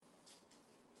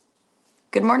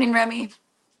Good morning, Remy.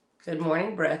 Good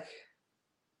morning, Breck.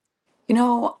 You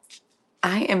know,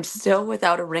 I am still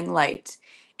without a ring light,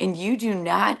 and you do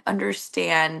not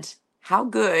understand how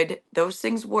good those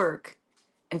things work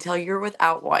until you're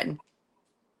without one.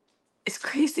 It's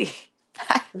crazy.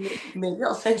 Maybe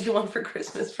I'll send you one for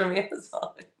Christmas from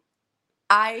Amazon.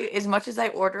 As much as I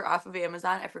order off of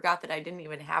Amazon, I forgot that I didn't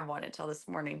even have one until this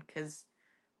morning because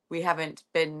we haven't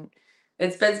been,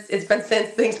 It's been since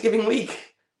Thanksgiving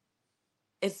week.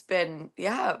 it's been,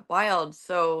 yeah, wild.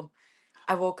 So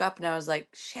I woke up and I was like,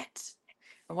 shit,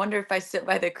 I wonder if I sit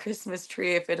by the Christmas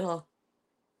tree, if it'll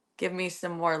give me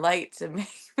some more light to make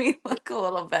me look a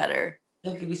little better.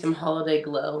 It'll give you some holiday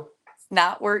glow. It's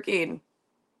not working.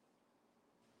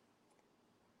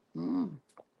 Mm.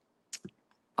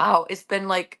 Wow, it's been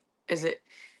like, is it?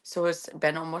 So it's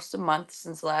been almost a month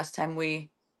since the last time we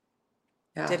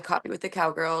Yeah. did Coffee with the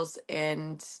Cowgirls,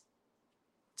 and it's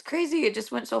crazy. It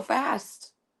just went so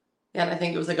fast. Yeah, and I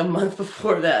think it was like a month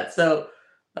before that. So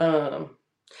um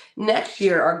next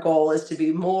year our goal is to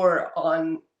be more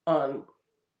on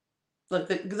like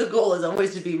the goal is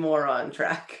always to be more on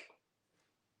track.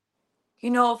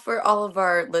 For all of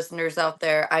our listeners out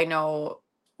there, I know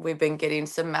we've been getting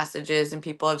some messages, and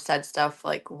people have said stuff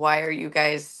like,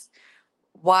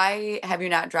 why have you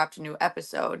not dropped a new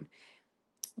episode?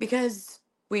 Because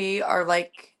we are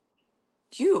like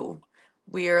you.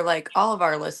 We are like all of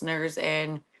our listeners,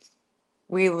 and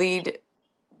we lead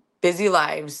busy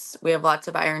lives. We have lots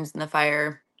of irons in the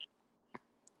fire.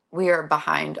 We are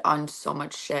behind on so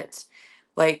much shit.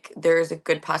 Like, there's a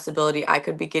good possibility I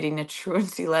could be getting a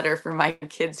truancy letter for my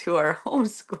kids who are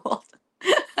homeschooled.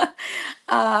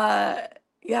 uh,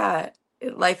 yeah,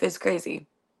 life is crazy.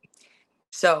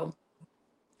 So,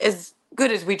 as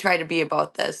good as we try to be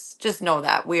about this, just know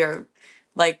that we are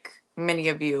like many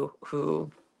of you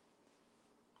who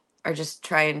are just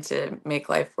trying to make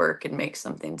life work and make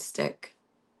something stick.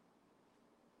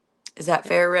 Is that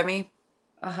fair, Remy?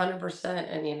 100%.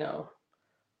 And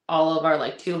all of our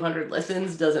like 200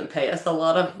 listens doesn't pay us a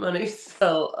lot of money.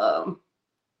 So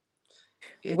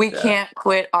We it's can't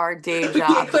quit our day we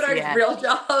can't quit jobs our yet. real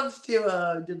jobs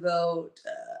to devote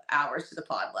hours to the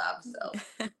pod lab. So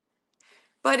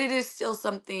But it is still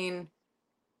something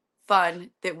fun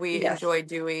that we yes. enjoy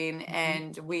doing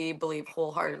and we believe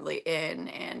wholeheartedly in.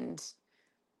 And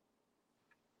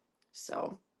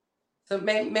so, So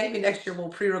maybe next year we'll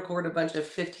pre-record a bunch of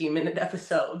 15-minute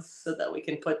episodes so that we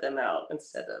can put them out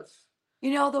instead of.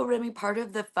 though, Remy, part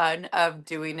of the fun of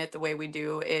doing it the way we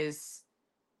do is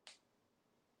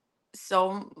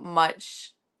so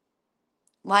much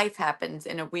life happens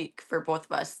in a week for both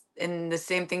of us. And the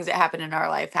same things that happen in our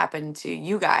life happen to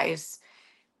you guys.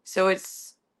 So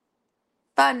it's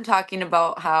fun talking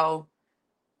about how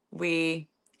we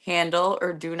handle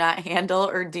or do not handle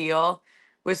or deal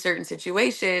with certain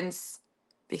situations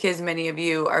because many of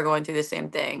you are going through the same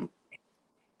thing.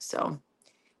 So,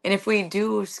 and if we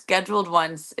do scheduled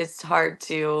ones, it's hard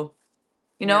to,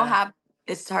 Yeah. have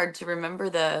it's hard to remember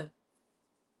the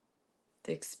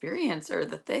experience or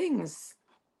the things.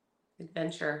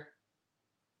 Adventure.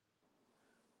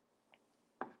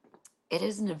 It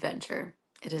is an adventure.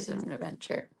 It is an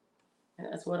adventure. And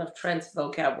that's one of Trent's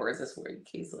vocab words this week.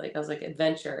 He's like, I was like,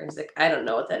 adventure. He's like, I don't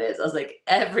know what that is. I was like,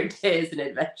 every day is an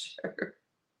adventure.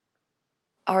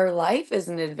 Our life is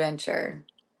an adventure.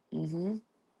 Hmm.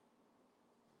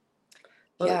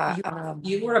 Well, Yeah.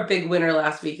 you were a big winner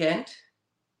last weekend.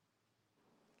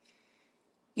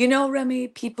 Remy,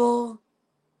 people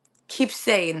keep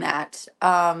saying that.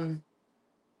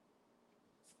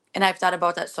 And I've thought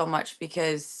about that so much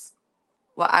because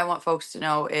what I want folks to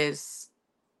know is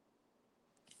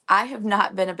I have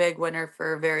not been a big winner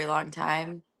for a very long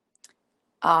time.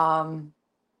 Um,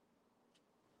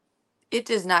 it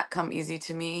does not come easy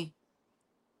to me.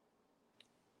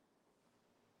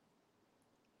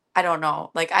 I don't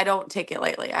know. Like, I don't take it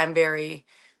lightly. I'm very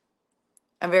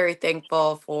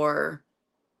thankful for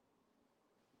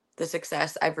the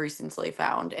success I've recently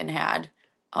found and had.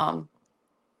 Um,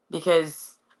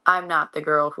 because I'm not the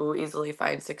girl who easily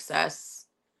finds success.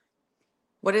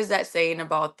 What is that saying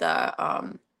about the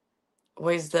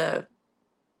always the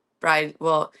bride?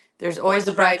 Well, there's Always always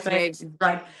the the bridesmaid, bridesmaids.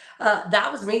 right?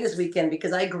 That was me this weekend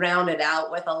because I grounded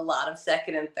out with a lot of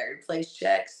second and third place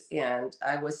checks, and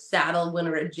I was saddle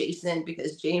winner adjacent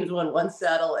because James won one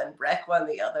saddle and Breck won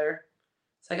the other.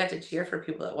 So I got to cheer for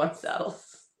people that won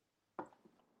saddles.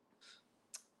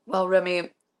 Well, Remy,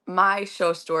 my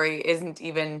show story isn't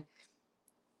even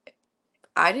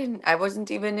I wasn't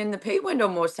even in the pay window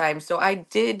most times. So I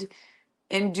did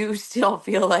and do still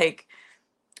feel like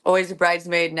always a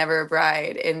bridesmaid, never a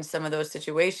bride in some of those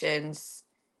situations.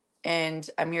 And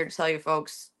I'm here to tell you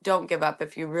folks, don't give up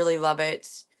if you really love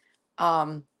it.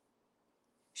 Um,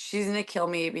 she's gonna kill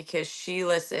me because she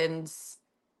listens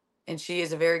and she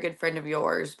is a very good friend of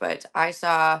yours. But I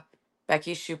saw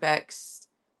Becky Shupek's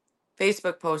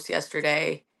Facebook post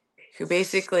yesterday, who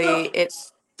basically So,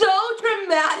 it's so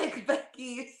dramatic,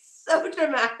 Becky. So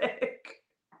dramatic.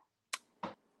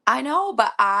 I know,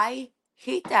 but I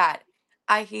hate that.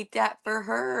 I hate that for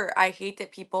her. I hate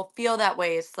that people feel that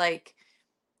way. It's like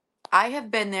I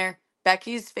have been there.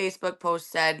 Becky's Facebook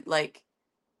post said like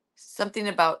something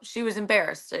about she was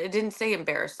embarrassed. It didn't say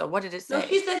embarrassed. So what did it No,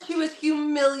 she say? said she was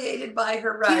humiliated by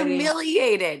her writing.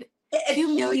 Humiliated. And she's a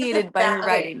Humiliated by her bad. Okay.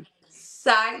 writing.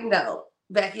 Side note: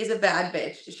 Becky's a bad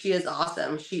bitch. She is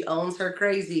awesome. She owns her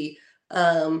crazy.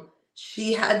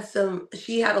 She had some.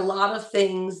 She had a lot of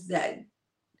things that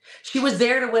she was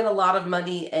there to win a lot of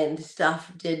money, and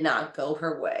stuff did not go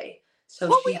her way. So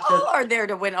Well, we she all took. are there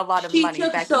to win a lot of She money,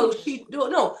 took. So Becky. she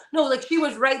no, like she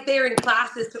was right there in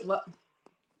classes. To what I'm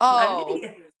Oh,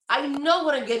 getting. I know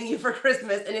what I'm getting you for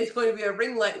Christmas, and it's going to be a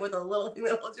ring light with a little thing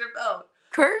that holds your phone.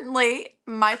 currently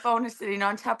my phone is sitting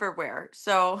on Tupperware.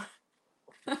 So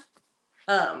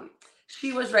Um,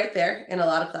 she was right there in a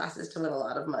lot of classes to win a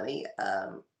lot of money.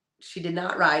 She did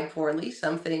not ride poorly.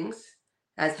 Some things,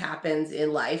 as happens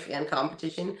in life and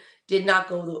competition, did not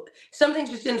go some things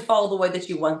just didn't fall the way that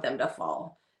you want them to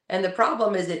fall. And the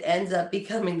problem is it ends up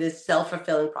becoming this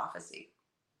self-fulfilling prophecy.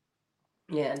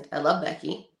 And I love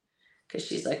Becky because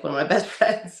she's like one of my best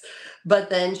friends. But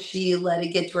then she let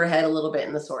it get to her head a little bit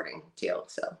in the sorting too.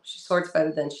 So she sorts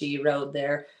better than she rode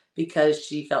there because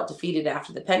she felt defeated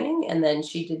after the pending, and then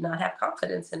she did not have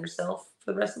confidence in herself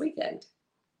for the rest of the weekend.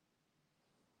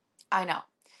 I know.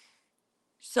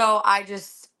 So I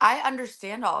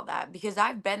understand all of that because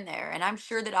I've been there and I'm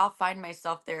sure that I'll find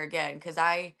myself there again because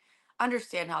I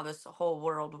understand how this whole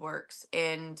world works.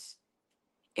 And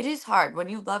it is hard when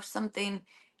you love something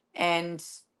and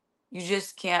you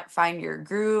just can't find your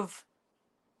groove,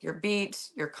 your beat,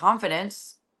 your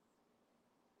confidence.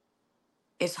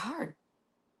 It's hard.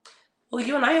 Well,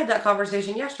 you and I had that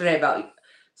conversation yesterday about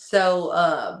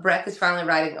so Breck is finally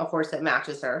riding a horse that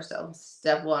matches her. So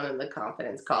step one in the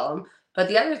confidence column. But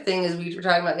the other thing is we were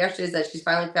talking about yesterday is that she's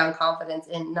finally found confidence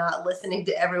in not listening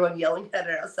to everyone yelling at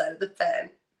her outside of the pen,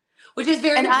 which is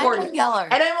very And I'm a important. yeller.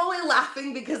 And I'm only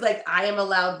laughing because like I am a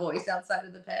loud voice outside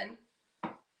of the pen.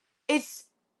 It's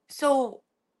so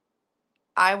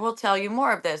I will tell you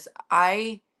more of this.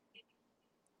 I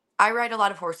ride a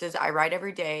lot of horses. I ride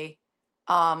every day.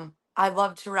 I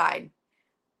love to ride.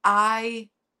 I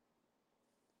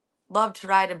love to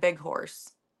ride a big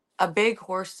horse. A big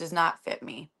horse does not fit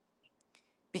me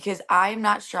because I'm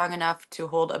not strong enough to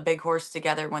hold a big horse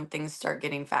together when things start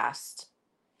getting fast.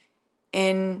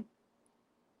 And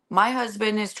my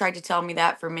husband has tried to tell me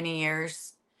that for many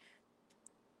years,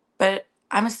 but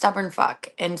I'm a stubborn fuck.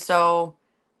 And so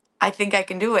I think I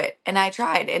can do it. And I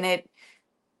tried, and it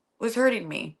was hurting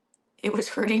me. It was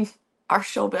hurting our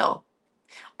show bill.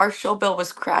 Our show bill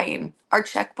was crying. Our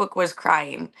checkbook was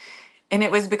crying. And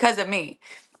it was because of me.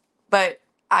 But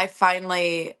I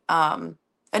finally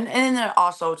and then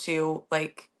also too,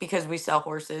 like because we sell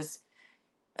horses,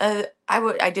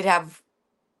 I did have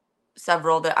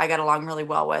several that I got along really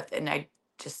well with, and I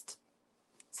just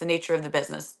it's the nature of the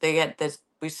business. They get this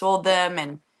we sold them,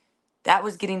 and that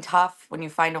was getting tough when you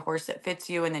find a horse that fits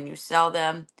you and then you sell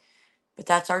them. But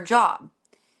that's our job.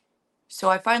 So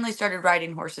I finally started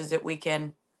riding horses that we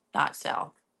can not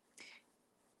sell.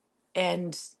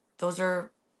 And those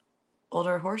are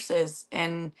older horses.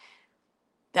 And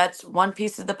that's one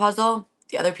piece of the puzzle.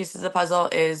 The other piece of the puzzle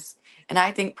is, and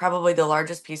I think probably the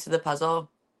largest piece of the puzzle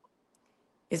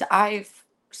is I've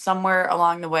somewhere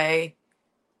along the way,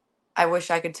 I wish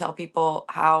I could tell people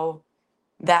how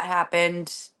that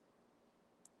happened,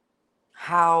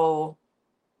 how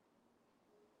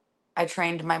I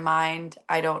trained my mind.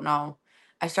 I don't know.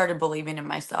 I started believing in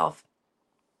myself.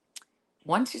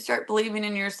 Once you start believing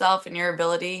in yourself and your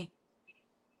ability,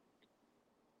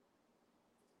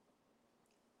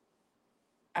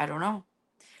 I don't know.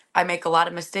 I make a lot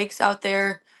of mistakes out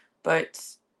there, but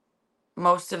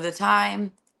most of the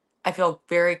time, I feel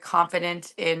very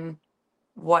confident in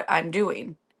what I'm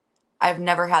doing. I've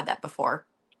never had that before.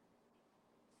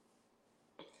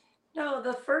 No,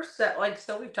 the first set, like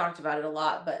so we've talked about it a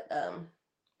lot, but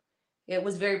it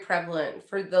was very prevalent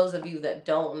for those of you that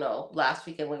don't know. Last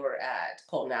weekend we were at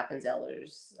Colton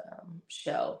Appenzeller's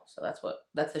show, so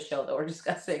that's the show that we're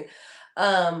discussing.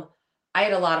 Um, I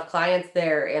had a lot of clients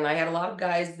there, and I had a lot of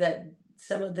guys that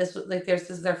some of this was like this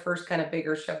is their first kind of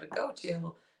bigger show to go to,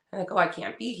 and like, oh, I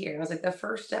can't be here. And I was like, the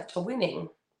first step to winning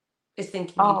is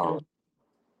thinking you can win. Oh,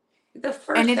 The And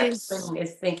first it step to is, winning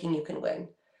is thinking you can win.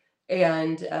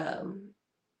 And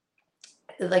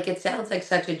like it sounds like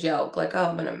such a joke, like, oh,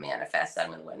 I'm going to manifest, I'm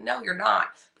going to win. No, you're not,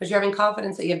 because you're having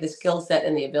confidence that you have the skill set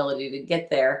and the ability to get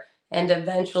there. And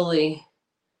eventually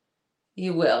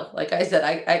you will. Like I said,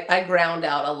 I ground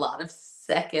out a lot of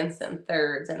seconds and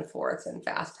thirds and fourths and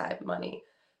fast type money,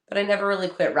 but I never really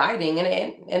quit riding, and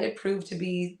it proved to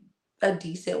be a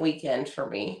decent weekend for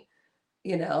me,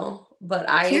 you know. But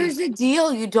here's I the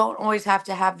deal. You don't always have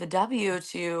to have the W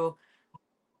to,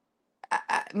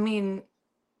 I mean,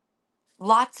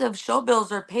 lots of show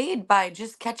bills are paid by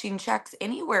just catching checks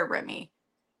anywhere, Remy.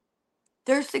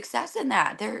 There's success in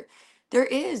that. There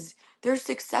is. There's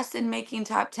success in making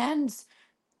top tens.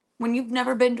 When you've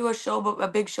never been to a show, a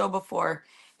big show before,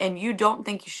 and you don't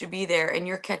think you should be there, and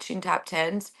you're catching top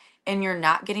tens, and you're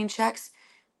not getting checks,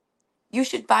 you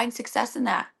should find success in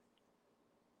that.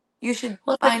 You should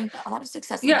well, like, find a lot of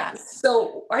success in yeah. that.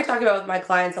 So I talk about with my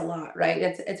clients a lot, right?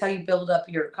 It's how you build up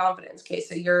your confidence. Okay,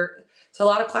 so a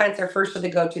lot of clients are first to the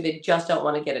go to. They just don't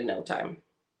want to get a no time.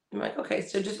 I'm like, okay,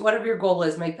 so just whatever your goal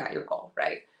is, make that your goal,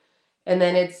 right? And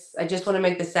then I just want to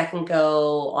make the second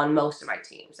go on most of my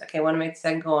teams. Okay, I want to make the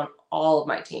second go on all of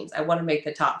my teams. I want to make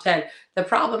the top 10. The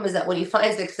problem is that when you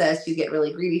find success, you get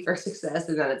really greedy for success.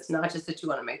 And then it's not just that you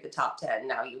want to make the top 10,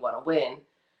 now you want to win.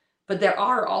 But there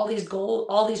are all these goals,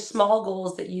 all these small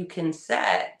goals that you can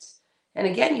set. And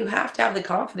again, you have to have the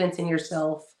confidence in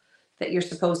yourself that you're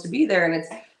supposed to be there. And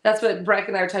that's what Breck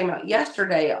and I were talking about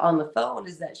yesterday on the phone,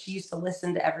 is that she used to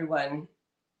listen to everyone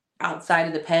outside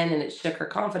of the pen and it shook her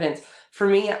confidence. For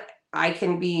me, I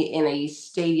can be in a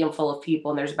stadium full of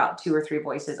people and there's about two or three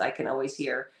voices I can always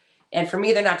hear. And for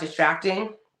me, they're not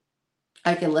distracting.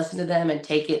 I can listen to them and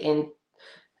take it in.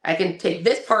 I can take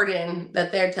this part in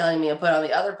that they're telling me and put on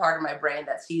the other part of my brain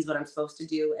that sees what I'm supposed to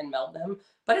do and meld them.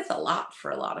 But it's a lot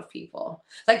for a lot of people.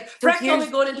 Like So Breck told me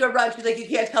here's, going into a run, she's like, you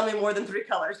can't tell me more than three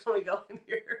colors when we go in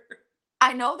here.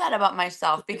 I know that about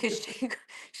myself because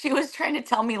she was trying to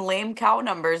tell me lame cow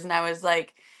numbers, and I was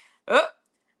like, oh,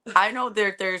 I know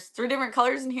there's three different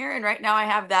colors in here, and right now I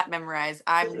have that memorized.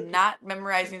 I'm not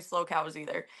memorizing slow cows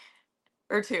either,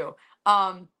 or two.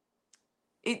 Um,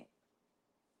 it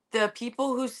the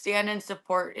people who stand and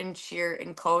support and cheer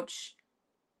and coach,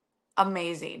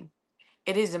 amazing.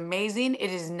 It is amazing.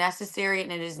 It is necessary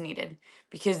and it is needed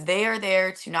because they are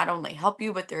there to not only help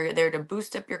you, but they're there to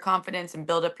boost up your confidence and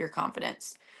build up your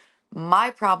confidence.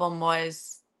 My problem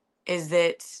is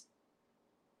that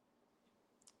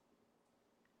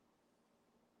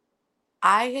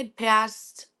I had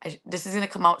passed, this is going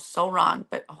to come out so wrong,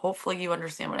 but hopefully you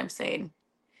understand what I'm saying.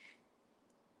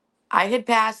 I had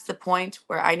passed the point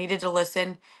where I needed to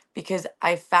listen because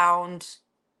I found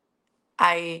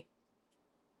I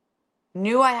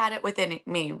knew I had it within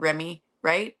me, Remy,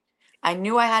 right? I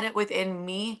knew I had it within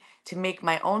me to make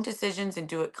my own decisions and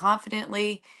do it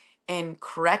confidently and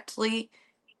correctly.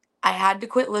 I had to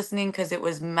quit listening because it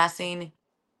was messing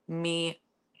me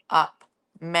up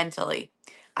mentally.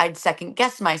 I'd second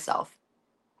guess myself.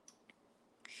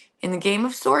 In the game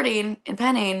of sorting and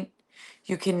penning,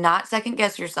 you cannot second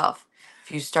guess yourself.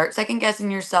 If you start second guessing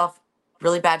yourself,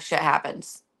 really bad shit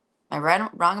happens. Am I right,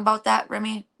 wrong about that,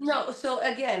 Remy? No, so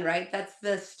again, right? That's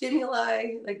the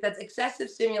stimuli, like that's excessive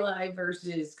stimuli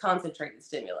versus concentrated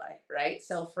stimuli, right?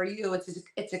 So for you,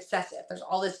 it's excessive. There's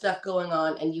all this stuff going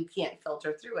on, and you can't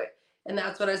filter through it. And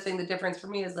that's what I was saying. The difference for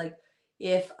me is like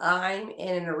if I'm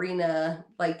in an arena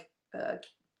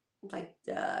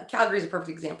Calgary is a perfect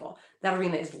example. That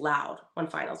arena is loud when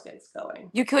finals gets going,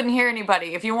 You couldn't hear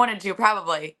anybody if you wanted to,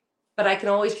 probably. but I can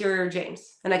always hear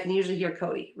James, and I can usually hear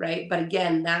Cody, right? But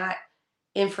again, that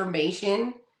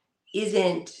information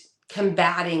isn't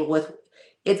combating with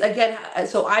it's again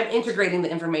so I'm integrating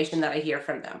the information that I hear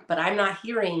from them, but I'm not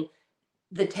hearing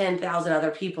the 10,000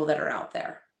 other people that are out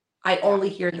there. I Yeah. only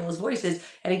hear those voices,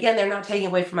 and again, they're not taking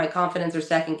away from my confidence or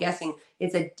second guessing.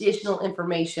 It's additional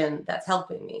information that's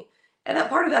helping me, and that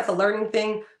part of that's a learning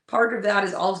thing. Part of that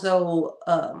is also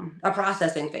a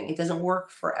processing thing. It doesn't work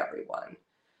for everyone.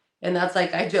 And that's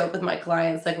like I joke with my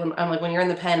clients, like when I'm like, when you're in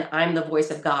the pen, I'm the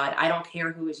voice of God. I don't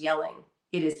care who is yelling.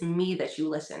 It is me that you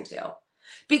listen to.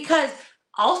 Because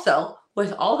also,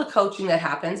 with all the coaching that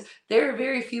happens, there are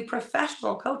very few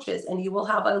professional coaches, and you will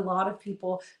have a lot of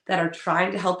people that are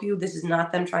trying to help you. This is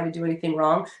not them trying to do anything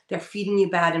wrong. They're feeding you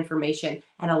bad information,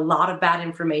 and a lot of bad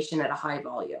information at a high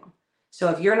volume. So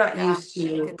if you're not Yeah. used It to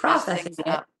can mess processing things it,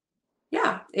 up.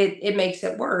 yeah, it makes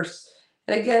it worse.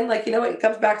 And again, like, it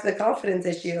comes back to the confidence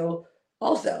issue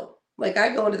also. Like,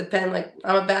 I go into the pen like,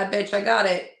 I'm a bad bitch, I got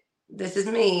it. This is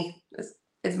me.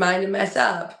 It's mine to mess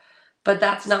up. but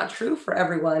that's not true for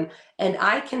everyone. And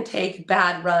I can take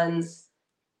bad runs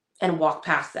and walk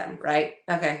past them, right?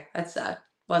 Okay, that's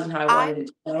wasn't how I wanted it I'm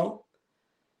to go.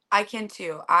 I can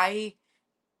too. I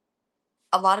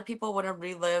A lot of people want to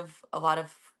relive a lot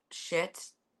of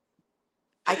shit.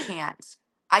 I can't.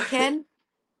 I can,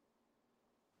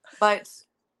 but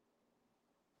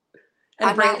And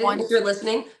I'm not Brandon, one if you're to.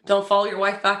 listening, don't follow your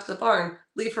wife back to the barn.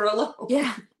 Leave her alone.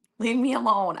 Yeah, leave me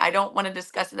alone. I don't want to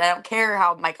discuss it. I don't care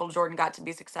how Michael Jordan got to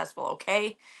be successful,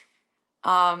 okay?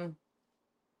 Um,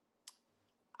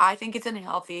 I think it's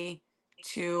unhealthy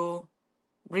to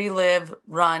relive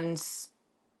runs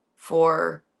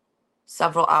for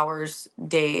several hours,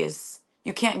 days.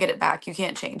 You can't get it back. You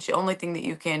can't change. The only thing that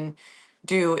you can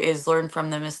do is learn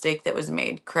from the mistake that was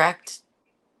made, correct?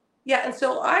 Yeah, and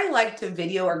so I like to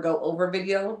video or go over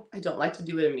video. I don't like to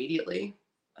do it immediately.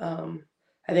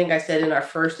 I think I said in our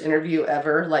first interview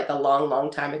ever, like a long,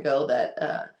 long time ago, that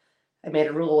I made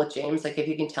a rule with James, like if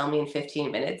you can tell me in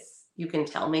 15 minutes, you can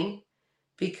tell me,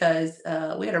 because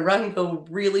we had a run go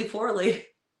really poorly.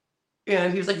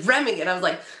 And he was like, Remy. And I was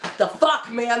like, the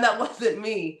fuck, man, that wasn't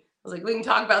me. I was like, we can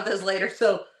talk about this later.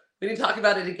 So we didn't talk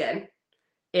about it again.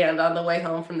 And on the way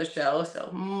home from the show,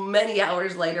 so many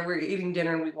hours later, we were eating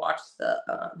dinner and we watched the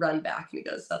run back. And he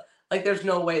goes, so, like, there's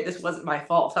no way this wasn't my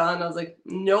fault, huh? And I was like,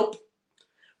 nope.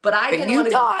 But I But didn't you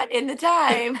want thought in the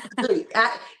time. to,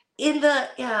 in the,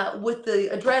 yeah, with the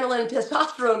adrenaline and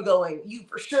testosterone going, you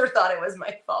for sure thought it was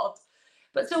my fault.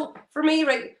 But so for me,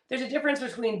 right, there's a difference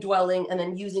between dwelling and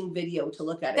then using video to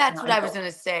look at it. That's Now, what I I was don't.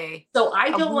 gonna say. So I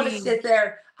don't want to We sit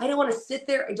there. I don't want to sit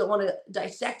there. I don't want to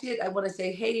dissect it. I want to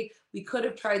say, hey, we could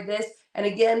have tried this. And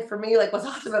again, for me, like what's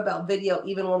awesome about video,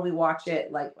 even when we watch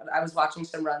it, like when I was watching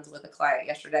some runs with a client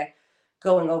yesterday,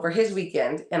 going over his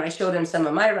weekend, and I showed him some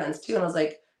of my runs too. And I was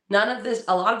like, none of this,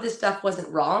 a lot of this stuff wasn't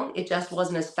wrong. It just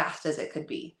wasn't as fast as it could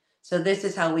be. So this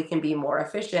is how we can be more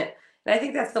efficient. And I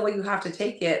think that's the way you have to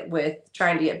take it with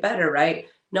trying to get better, right?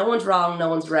 No one's wrong, no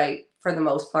one's right for the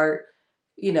most part,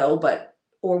 but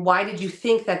or why did you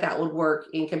think that that would work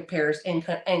in comparison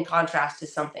in contrast to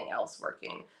something else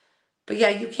working? But yeah,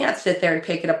 you can't sit there and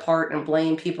pick it apart and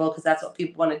blame people because that's what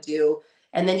people want to do,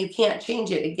 and then you can't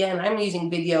change it. Again, I'm using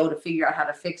video to figure out how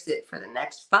to fix it for the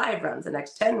next 5 runs, the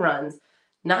next 10 runs,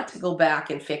 not to go back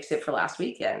and fix it for last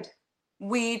weekend.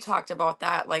 we talked about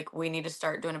that. Like we need to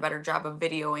start doing a better job of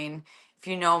videoing. If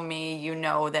you know me, you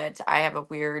know that I have a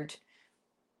weird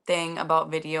thing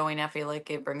about videoing. I feel like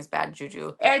it brings bad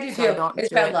juju. I do So I too. don't It's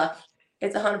do bad it. luck.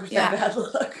 It's 100% Yeah. bad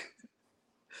luck.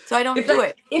 So I don't If do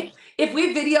like it. if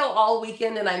we video all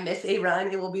weekend and I miss a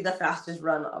run, it will be the fastest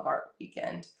run of our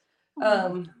weekend. Mm.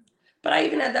 Um, but I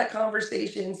even had that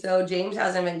conversation. So James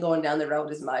hasn't been going down the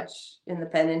road as much. In the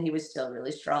pennant, he was still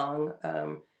really strong.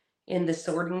 In the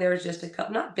sorting, there was just a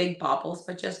couple, not big bobbles,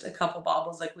 but just a couple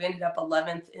bobbles. Like we ended up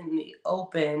 11th in the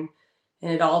open,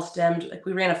 and it all stemmed like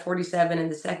we ran a 47 in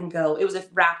the second go. It was a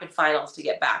rapid finals to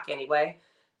get back anyway.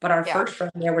 But our Yeah. first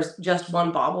run, there was just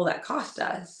one bobble that cost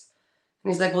us.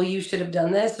 And he's like, well, you should have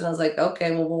done this. And I was like,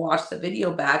 okay, well, we'll watch the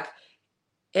video back.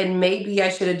 And maybe I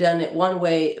should have done it one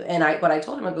way. And what I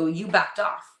told him, I go, you backed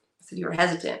off. I said, you were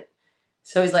hesitant.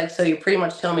 So he's like, so you're pretty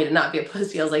much telling me to not be a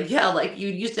pussy. I was like, yeah, like you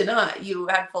used to not. You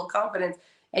had full confidence.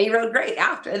 And he rode great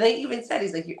after. And they even said,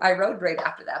 he's like, I rode great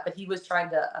after that. But he was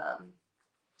trying to,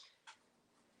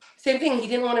 same thing. He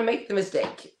didn't want to make the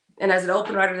mistake. And as an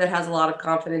open rider that has a lot of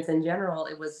confidence in general,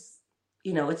 it was,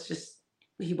 it's just,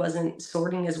 he wasn't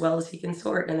sorting as well as he can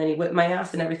sort. And then he whipped my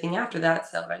ass and everything after that.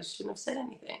 So I shouldn't have said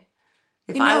anything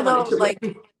if You I know wanted though, to like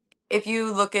win. if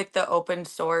you look at the open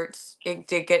sorts, it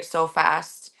did get so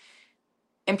fast.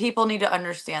 And people need to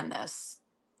understand this.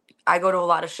 I go to a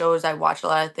lot of shows, I watch a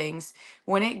lot of things.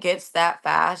 When it gets that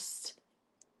fast,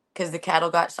 because the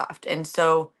cattle got soft. And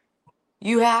so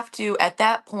you have to, at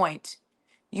that point,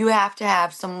 you have to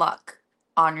have some luck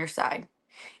on your side.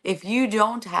 If you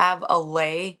don't have a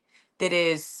lay that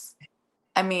is,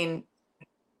 I mean,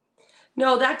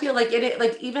 No, that deal, like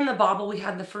like even the bobble we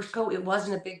had the first go, it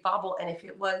wasn't a big bobble. And if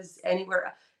it was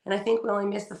anywhere, and I think we only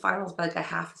missed the finals by like a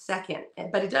half a second,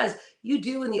 but it does, you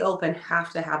do in the open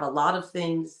have to have a lot of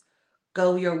things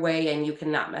go your way and you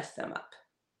cannot mess them up.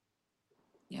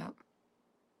 yeah.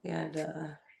 And,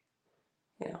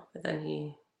 but then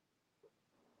he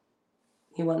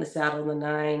won the saddle in the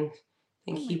 9. I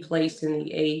think Oh my he God. placed in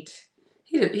the 8.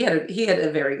 He had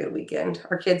a very good weekend.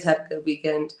 Our kids had a good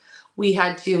weekend. We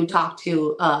had to talk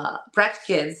to Breck's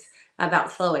kids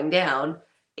about slowing down,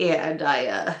 and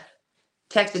I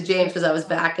texted James because I was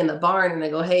back in the barn, and I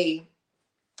go, "Hey,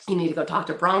 you need to go talk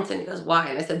to Bronson." He goes, "Why?"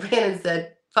 And I said, "Brandon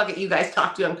said, fuck it, you guys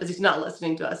talk to him because he's not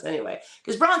listening to us anyway."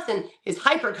 Because Bronson is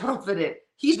hyper confident.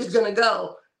 he's just gonna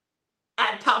go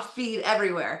at top speed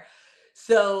everywhere.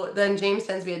 So then James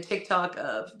sends me a TikTok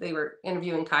of they were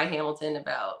interviewing Kai Hamilton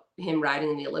about him riding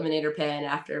in the eliminator pen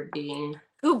after being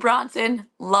Who Bronson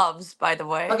loves, by the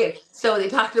way. okay. So they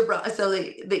talked to so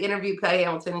they interviewed Kai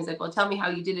Hamilton. He's like, "Well, tell me how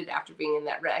you did it after being in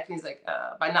that wreck." And he's like,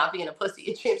 "By not being a pussy."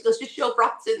 And James goes, "Just show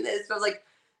Bronson this." And I was like,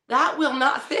 "That will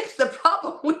not fix the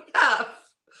problem we have.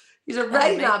 He's That'll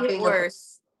already make not it being a pussy."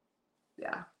 worse.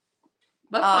 Yeah,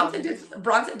 but Um,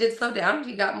 Bronson did slow down.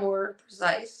 He got more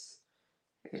precise.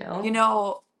 You you know.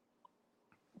 know,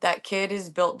 that kid is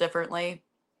built differently.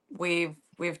 We've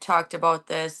talked about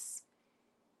this.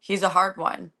 He's a hard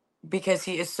one because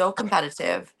he is so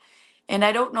competitive. And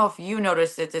I don't know if you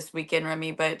noticed it this weekend,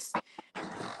 Remy, but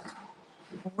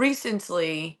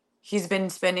recently he's been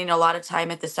spending a lot of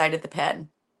time at the side of the pen.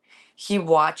 He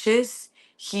watches,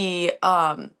 he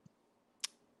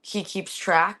keeps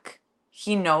track.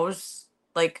 He knows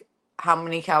like how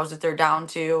many cows that they're down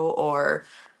to, or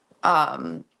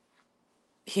um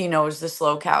he knows the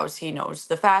slow cows, he knows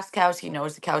the fast cows, he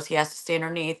knows the cows he has to stay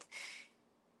underneath.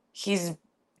 He's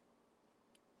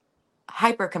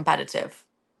hyper competitive.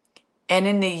 And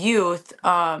in the youth,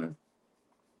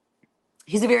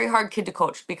 he's a very hard kid to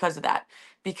coach because of that.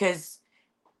 Because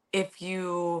if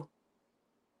you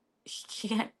he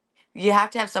can't you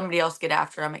have to have somebody else get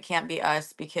after him. It can't be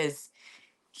us because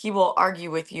he will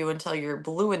argue with you until you're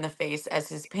blue in the face as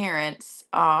his parents.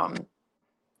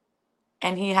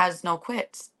 And he has no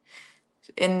quits.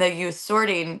 In the youth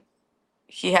sorting,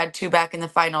 he had two back in the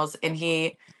finals, and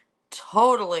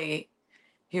totally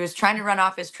he was trying to run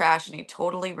off his trash, and he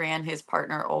totally ran his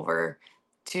partner over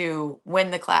to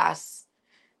win the class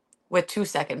with 2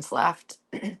 seconds left.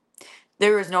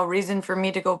 There was no reason for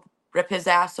me to go rip his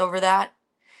ass over that.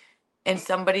 And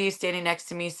somebody standing next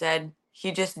to me said,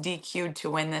 he just DQ'd to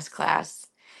win this class.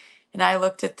 And I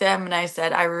looked at them and I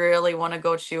said, I really want to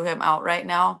go chew him out right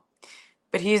now,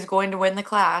 but he's going to win the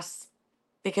class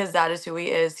because that is who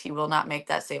he is. He will not make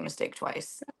that same mistake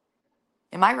twice.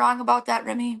 Am I wrong about that,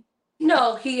 Remy?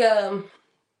 No, he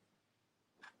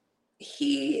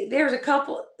there's a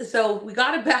couple, so we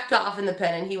got him backed off in the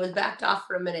pen, and he was backed off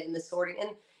for a minute in the sorting,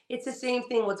 and it's the same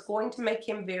thing. What's going to make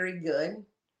him very good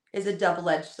is a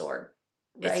double-edged sword,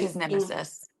 It's his right?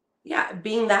 nemesis. Yeah,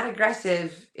 being that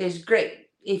aggressive is great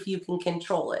if you can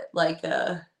control it. Like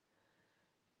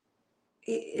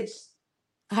it's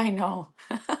I know.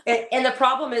 and the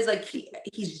problem is like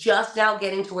he's just now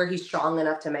getting to where he's strong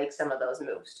enough to make some of those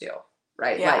moves too,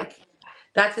 right? Yeah. Like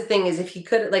that's the thing, is if he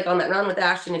could, like on that run with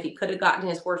Ashton, if he could have gotten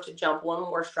his horse to jump one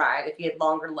more stride, if he had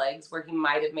longer legs where he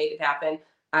might have made it happen,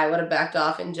 I would have backed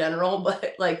off in general.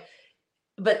 But like,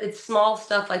 but it's small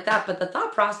stuff like that. But the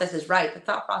thought process is right. The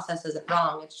thought process isn't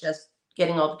wrong. It's just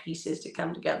getting all the pieces to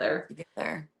come together.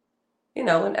 Together.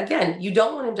 And again, you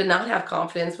don't want him to not have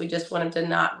confidence. We just want him to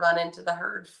not run into the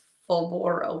herd full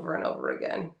bore over and over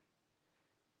again.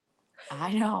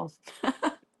 I know.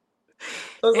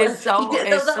 I was It's like, he so did.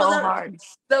 it's so hard.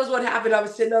 That was what happened. I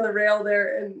was sitting on the rail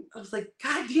there, and I was like,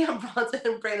 "God damn, Bronson!"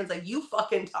 And Brandon's like, "You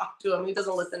fucking talk to him. He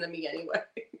doesn't listen to me anyway."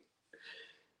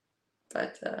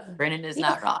 But Brennan is yeah,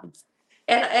 not wrong.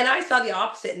 and I saw the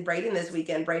opposite in Braden this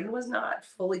weekend. Braden was not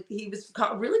fully. He was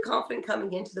really confident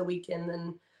coming into the weekend,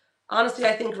 and honestly,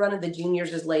 I think running the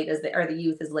juniors as late as they or the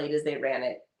youth as late as they ran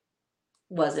it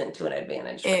wasn't to an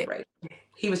advantage for It Braden.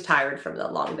 He was tired from the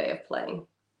long day of playing,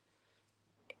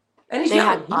 and he's they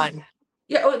had young. He's fun.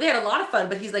 Yeah, oh, they had a lot of fun,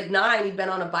 but he's like 9. He'd been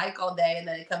on a bike all day, and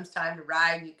then it comes time to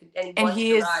ride. And he And wants he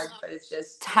to ride, is but it's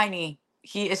just tiny.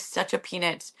 He is such a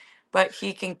peanut, but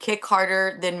he can kick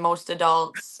harder than most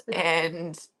adults.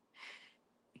 And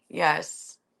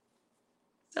yes,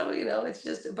 so it's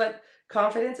just but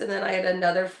confidence. And then I had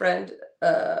another friend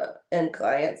and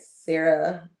client,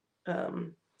 Sarah,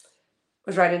 um,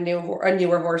 was riding a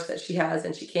newer horse that she has,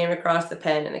 and she came across the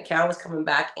pen, and a cow was coming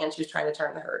back, and she was trying to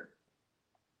turn the herd.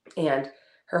 And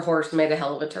her horse made a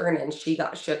hell of a turn, and she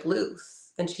got shook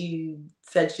loose, and she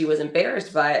said she was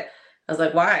embarrassed by it. I was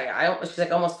like, why? She's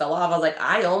like, almost fell off. I was like,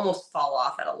 I almost fall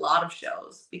off at a lot of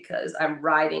shows because I'm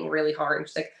riding really hard. And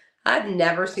she's like, I've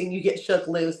never seen you get shook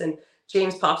loose. And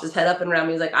James pops his head up and around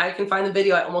me. He's like, I can find the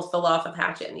video. I almost fell off of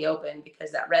Hatchet in the open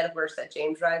because that red horse that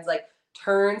James rides like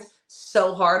turns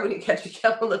so hard when you catch a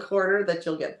cow in the corner that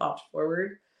you'll get popped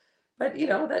forward. But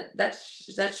that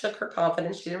shook her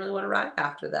confidence. She didn't really want to ride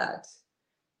after that.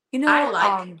 you I know,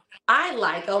 like I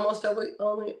like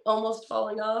only almost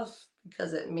falling off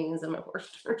because it means that my horse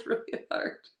turned really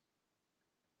hard.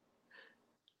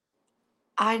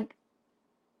 I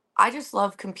I just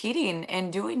love competing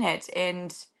and doing it,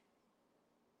 and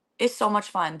it's so much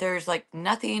fun. There's like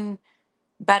nothing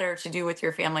better to do with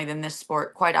your family than this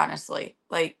sport, quite honestly.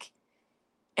 Like,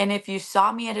 and if you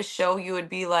saw me at a show, you would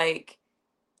be like,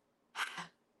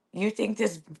 you think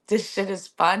this shit is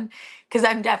fun? Because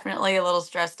I'm definitely a little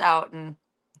stressed out, and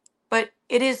but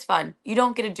it is fun. You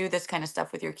don't get to do this kind of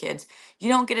stuff with your kids. You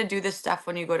don't get to do this stuff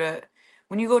when you go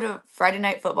to Friday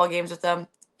night football games with them.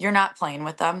 You're not playing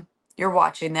with them. You're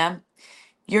watching them.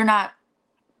 You're not.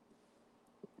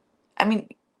 I mean,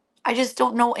 I just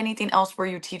don't know anything else where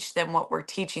you teach them what we're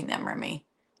teaching them, Remy.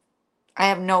 I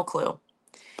have no clue.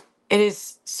 It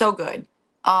is so good.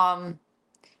 Um,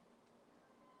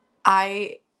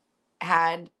 I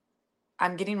had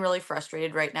I'm getting really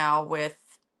frustrated right now with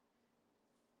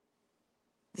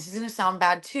this is going to sound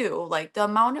bad too, like the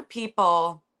amount of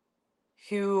people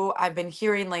who I've been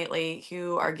hearing lately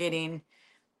who are getting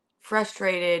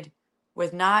frustrated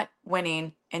with not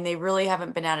winning and they really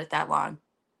haven't been at it that long.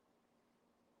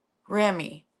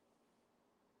 Remy,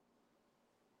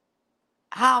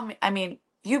 I mean,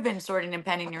 you've been sorting and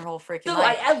penning your whole freaking So I,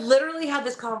 life. I literally had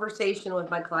this conversation with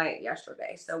my client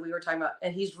yesterday. So we were talking about,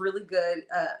 and he's really good.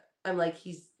 I'm like,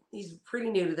 he's pretty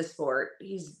new to the sport.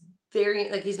 He's very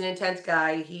like he's an intense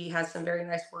guy. He has some very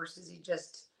nice horses. He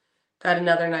just got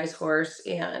another nice horse,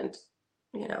 and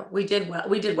we did well.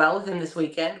 We did well with him this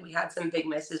weekend. We had some big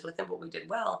misses with him, but we did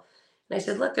well. And I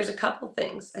said, look, there's a couple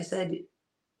things. I said,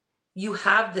 you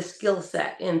have the skill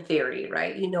set in theory,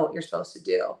 right? You know what you're supposed to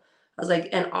do. I was like,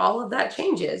 and all of that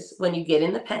changes when you get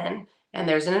in the pen and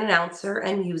there's an announcer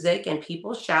and music and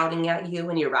people shouting at you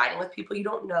and you're riding with people you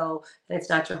don't know and it's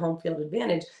not your home field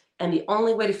advantage. And the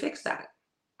only way to fix that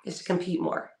is to compete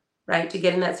more, right? To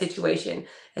get in that situation.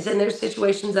 I said, and there's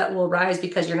situations that will arise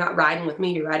because you're not riding with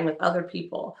me, you're riding with other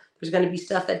people. There's going to be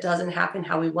stuff that doesn't happen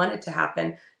how we want it to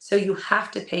happen. So you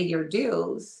have to pay your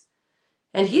dues,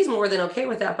 and he's more than okay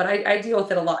with that. But I deal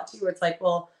with it a lot too. It's like,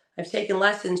 well, I've taken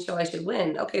lessons, so I should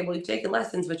win. Okay, well, you've taken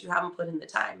lessons, but you haven't put in the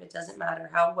time. It doesn't matter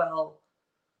how well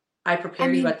I I prepare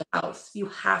you mean, at the house. You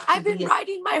have to I've been be.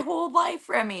 riding my whole life,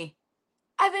 Remy.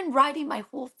 I've been riding my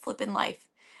whole flippin' life.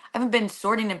 I haven't been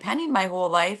sorting and penning my whole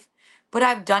life, but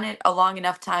I've done it a long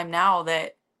enough time now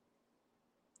that,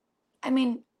 I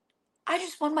mean, I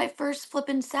just won my first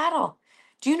flippin' saddle.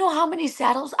 Do you know how many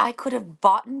saddles I could have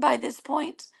bought by this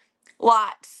point?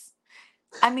 Lots.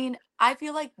 I mean, I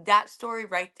feel like that story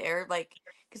right there, like,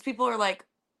 because people are like,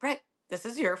 Brett, this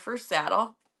is your first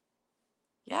saddle.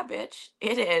 Yeah, bitch,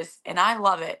 it is. And I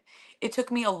love it. It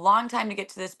took me a long time to get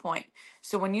to this point.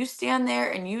 So when you stand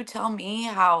there and you tell me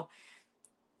how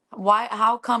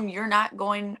come you're not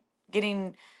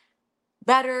getting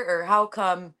better, or how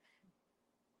come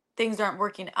things aren't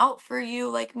working out for you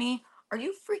like me, are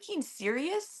you freaking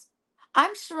serious?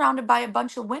 I'm surrounded by a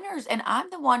bunch of winners and I'm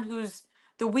the one who's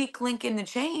the weak link in the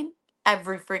chain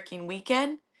every freaking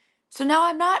weekend. So now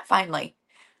I'm not, finally.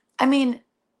 I mean,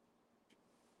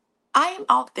 I am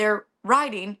out there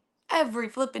riding every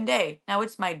flipping day. Now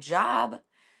it's my job,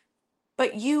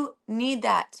 but you need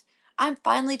that. I'm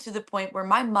finally to the point where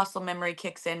my muscle memory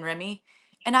kicks in, Remy,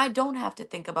 and I don't have to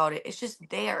think about it. It's just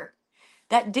there.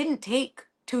 That didn't take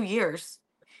 2 years.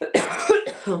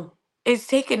 It's it's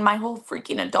taken my whole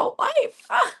freaking adult life.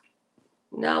 Ah,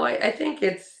 No, I think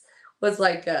it's was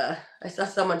like I saw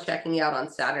someone checking out on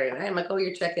Saturday night. I'm like, oh,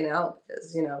 you're checking out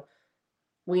because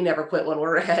we never quit when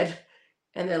we're ahead.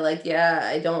 And they're like, yeah,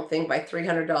 I don't think my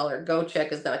 $300 go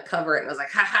check is gonna cover it. And I was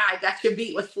like, haha, I got you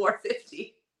beat with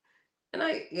 450. And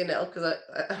because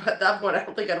at that point, I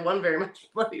don't think I'd won very much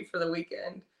money for the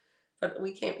weekend. But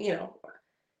we came,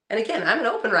 and again, I'm an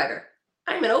open rider.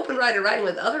 I'm an open rider riding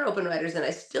with other open riders, and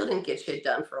I still didn't get shit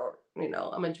done for,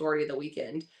 a majority of the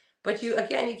weekend. But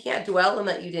again, you can't dwell on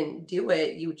that you didn't do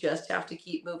it. You just have to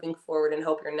keep moving forward and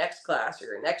hope your next class or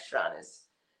your next run is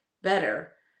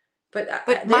better. But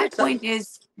but my point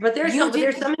is, you there's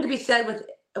didn't. something to be said with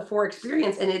for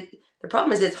experience, and the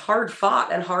problem is it's hard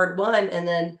fought and hard won, and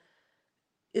then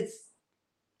it's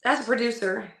as a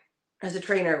producer, as a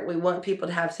trainer, we want people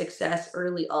to have success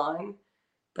early on.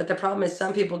 But the problem is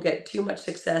some people get too much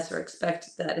success or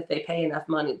expect that if they pay enough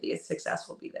money, the success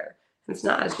will be there. And it's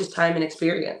not, it's just time and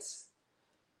experience.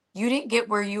 You didn't get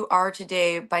where you are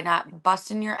today by not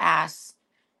busting your ass,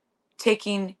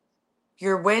 taking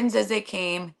your wins as they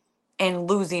came, and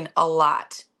losing a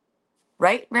lot.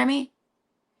 Right, Remy?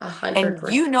 A hundred And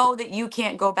percent. you know that you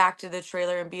can't go back to the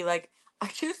trailer and be like, I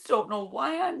just don't know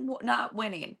why I'm not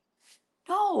winning.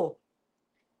 No,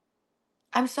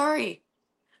 I'm sorry.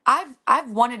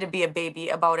 I've wanted to be a baby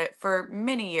about it for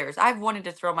many years. I've wanted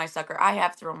to throw my sucker. I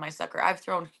have thrown my sucker. I've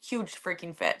thrown huge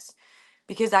freaking fits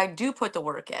because I do put the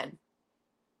work in.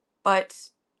 But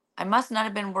I must not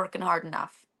have been working hard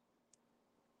enough.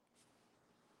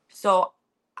 So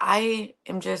I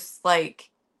am just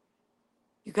like,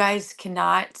 you guys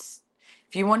cannot,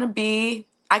 if you want to be,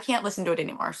 I can't listen to it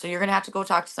anymore. So you're going to have to go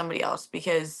talk to somebody else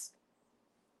because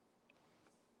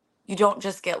you don't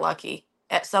just get lucky.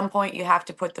 At some point, you have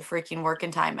to put the freaking work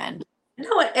and time in.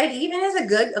 No, and even as a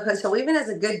good okay, so even as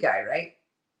a good guy, right?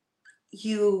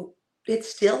 You it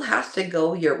still has to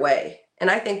go your way.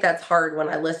 And I think that's hard when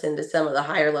I listen to some of the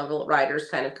higher level riders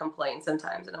kind of complain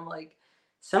sometimes. And I'm like,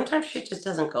 sometimes shit just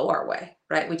doesn't go our way,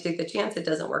 right? We take the chance it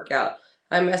doesn't work out.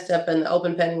 I messed up in the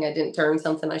open penning. I didn't turn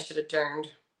something I should have turned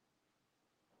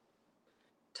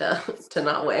to to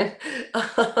not win.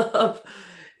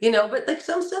 But like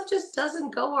some stuff just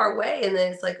doesn't go our way. And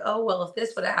then it's like, oh well, if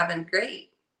this would have happened,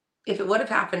 great. If it would have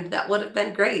happened, that would have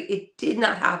been great. It did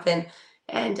not happen.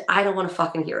 And I don't want to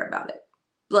fucking hear about it.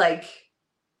 Like,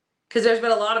 because there's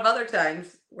been a lot of other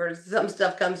times where some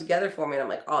stuff comes together for me and I'm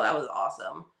like, oh, that was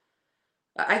awesome.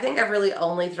 I think I've really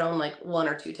only thrown like one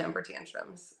or two temper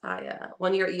tantrums. I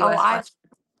 1 year at Oh, US Fun.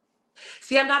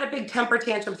 See, I'm not a big temper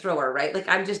tantrum thrower, right? Like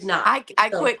I'm just not. I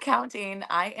So quit counting.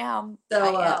 I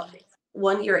so am.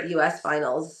 1 year at US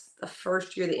finals, the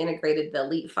first year they integrated the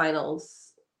elite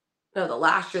finals. No, the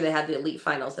last year they had the elite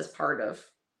finals as part of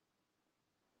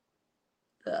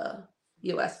the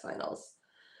US finals.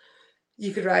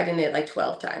 You could ride in it like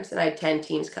 12 times, and I had 10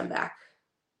 teams come back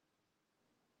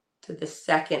to the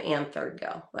second and third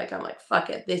go. Like, I'm like,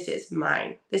 fuck it. This is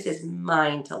mine. This is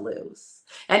mine to lose.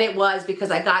 And it was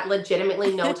because I got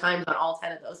legitimately no times on all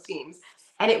 10 of those teams.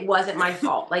 And it wasn't my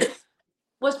fault. Like,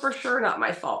 was for sure not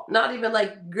my fault. Not even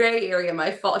like gray area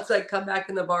my fault. So I come back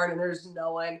in the barn and there's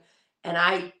no one. And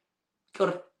I go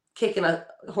to kick in a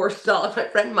horse stall. And my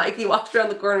friend Mikey walks around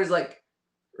the corner and is like,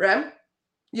 Rem,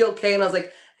 you okay? And I was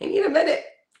like, I need a minute.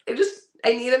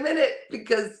 I need a minute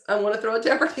because I want to throw a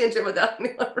temper tantrum without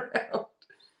anyone around.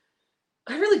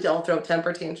 I really don't throw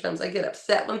temper tantrums. I get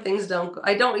upset when things don't go.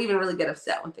 I don't even really get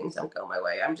upset when things don't go my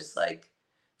way. I'm just like,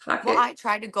 fuck Well, it. I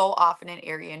try to go off in an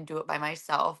area and do it by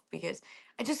myself because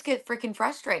I just get freaking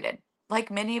frustrated.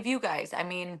 Like many of you guys. I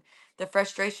mean, the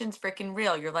frustration's freaking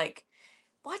real. You're like,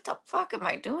 what the fuck am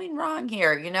I doing wrong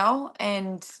here?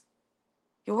 And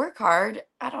you work hard.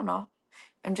 I don't know.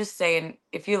 I'm just saying,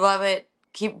 if you love it,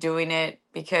 keep doing it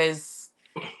because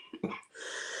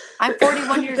I'm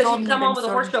 41 years Because old you and you've come been home with a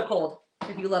horse starting. show cold.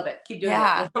 If you love it, keep doing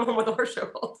it. You'll Yeah, come home with a horse show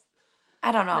cold.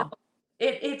 I don't No, know.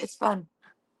 it's It's fun.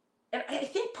 and I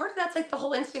think part of that's like the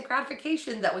whole instant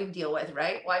gratification that we deal with,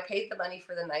 right? Well, I paid the money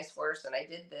for the nice horse and I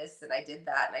did this and I did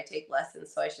that and I take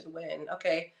lessons, so I should win.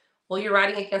 Okay. Well, you're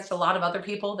riding against a lot of other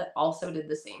people that also did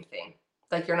the same thing.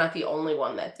 Like you're not the only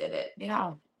one that did it.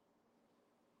 Yeah.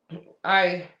 I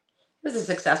It was a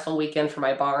successful weekend for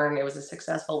my barn. It was a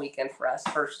successful weekend for us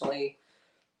personally.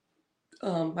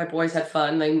 My boys had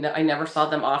fun. I never saw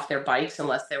them off their bikes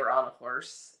unless they were on a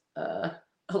horse.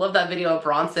 I love that video of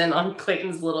Bronson on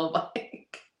Clayton's little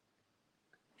bike.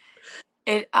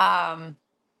 It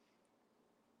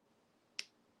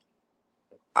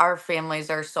our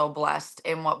families are so blessed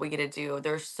in what we get to do.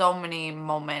 There's so many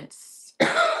moments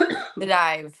that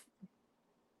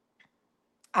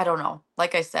I don't know.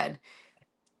 Like I said,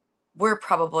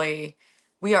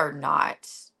 we are not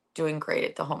doing great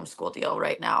at the homeschool deal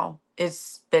right now.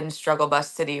 It's been struggle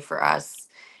bus city for us.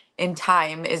 And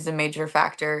time is a major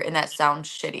factor, and that sounds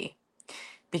shitty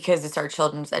because it's our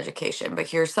children's education. But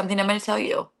here's something I'm going to tell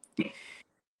you.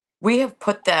 We have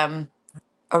put them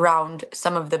around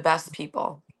some of the best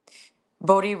people.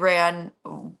 Bodie ran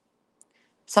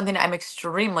something I'm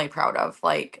extremely proud of,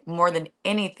 like more than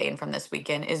anything from this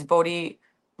weekend, is Bodie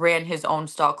ran his own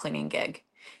stall cleaning gig.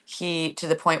 He, to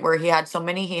the point where he had so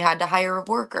many, he had to hire a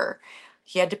worker.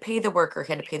 He had to pay the worker.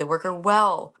 He had to pay the worker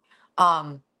well.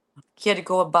 Um, he had to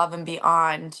go above and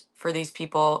beyond for these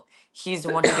people. He's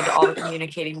the one who did all the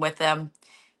communicating with them.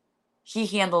 He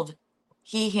handled,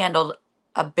 he handled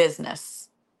a business,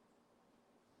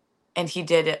 and he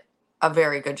did a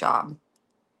very good job.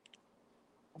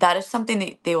 That is something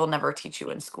that they will never teach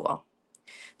you in school.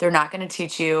 They're not going to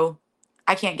teach you.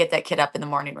 I can't get that kid up in the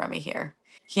morning, Remy, here.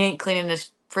 He ain't cleaning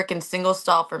his freaking single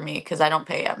stall for me because I don't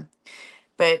pay him.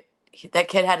 But that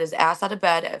kid had his ass out of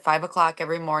bed at 5 o'clock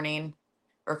every morning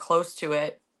or close to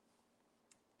it.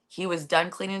 He was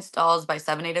done cleaning stalls by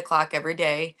 7, 8 o'clock every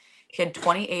day. He had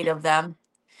 28 of them.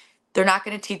 They're not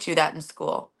going to teach you that in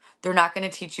school. They're not going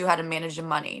to teach you how to manage the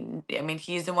money. I mean,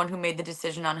 he's the one who made the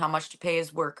decision on how much to pay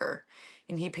his worker,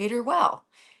 and he paid her well.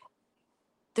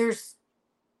 There's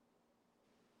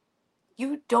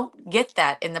You don't get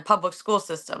that in the public school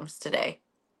systems today.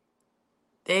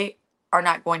 They are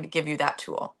not going to give you that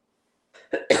tool.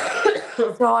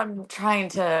 So I'm trying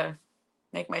to.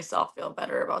 make myself feel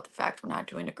better about the fact we're not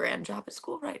doing a grand job at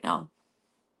school right now.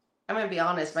 I'm gonna be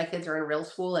honest, my kids are in real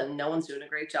school and no one's doing a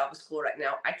great job of school right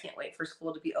now. I can't wait for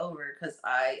school to be over because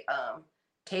I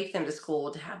take them to school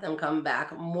to have them come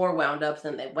back more wound up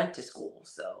than they went to school.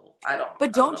 So But I don't know.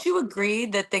 don't you agree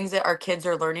that things that our kids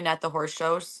are learning at the horse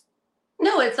shows?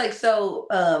 No, it's like so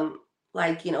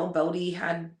like, Bodie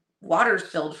had waters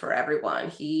filled for everyone.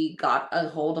 He got a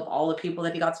hold of all the people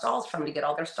that he got stalls from to get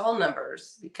all their stall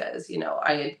numbers because,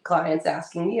 I had clients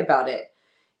asking me about it.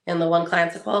 And the one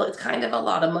client said, "Well, it's kind of a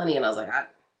lot of money." And I was like,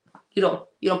 you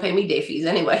don't pay me day fees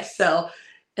anyway." So,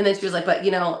 and then she was like, "But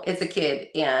it's a kid,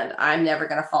 and I'm never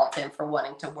gonna fault him for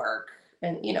wanting to work."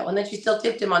 And and then she still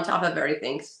tipped him on top of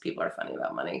everything. 'Cause people are funny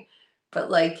about money,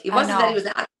 but like it I wasn't that he know. was,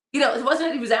 it wasn't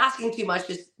that he was asking too much.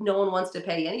 Just no one wants to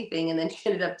pay anything, and then she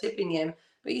ended up tipping him.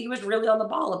 But he was really on the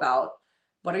ball about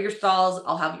what are your stalls?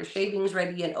 I'll have your shavings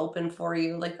ready and open for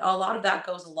you. Like a lot of that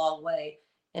goes a long way.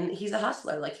 And he's a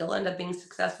hustler. Like he'll end up being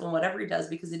successful in whatever he does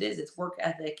because it's work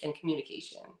ethic and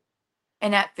communication.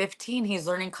 And at 15, he's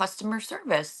learning customer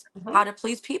service, Mhm. how to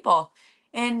please people.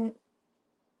 And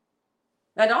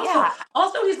And also, yeah,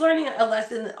 he's learning a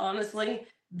lesson, honestly,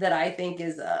 that I think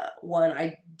is one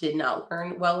I did not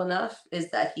learn well enough is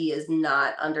that he is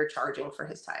not undercharging for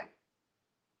his time.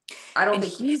 I don't and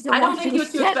think he's the I one don't think who he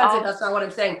was too set expensive. all. That's not what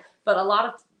I'm saying. But a lot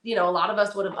of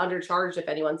us would have undercharged if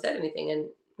anyone said anything, and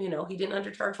he didn't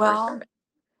undercharge for his Well, service.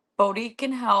 Bodhi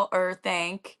can help or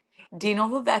thank Dino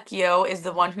Lavecchio is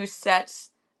the one who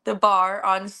sets the bar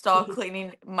on stall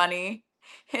cleaning money.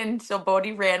 And so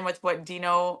Bodhi ran with what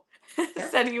Dino Yeah.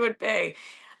 said he would pay.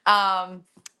 Um,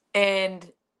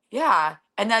 and yeah,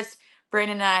 and that's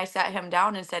Brandon and I sat him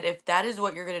down and said, if that is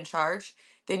what you're going to charge,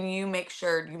 then you make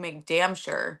sure, you make damn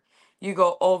sure you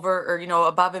go over or,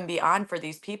 above and beyond for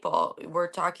these people. We're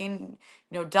talking,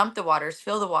 dump the waters,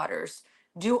 fill the waters,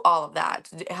 do all of that,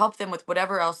 help them with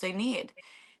whatever else they need.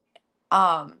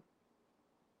 Um,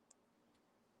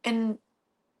 and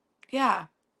yeah,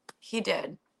 he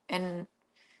did. And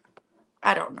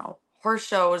I don't know. Horse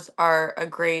shows are a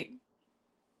great,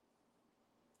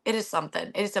 it is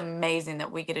something. It is amazing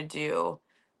that we get to do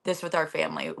this with our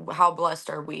family. How blessed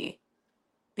are we?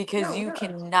 Because No, you yeah.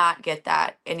 cannot get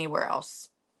that anywhere else.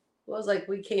 Well, it was like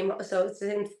we came so it's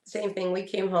the same thing. We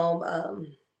came home,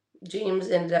 James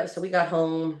ended up so we got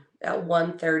home at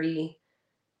 1:30,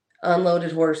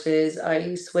 unloaded horses.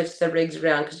 I switched the rigs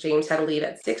around because James had to leave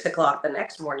at 6 o'clock the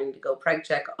next morning to go preg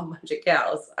check a bunch of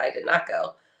cows. I did not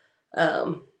go.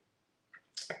 Um,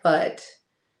 but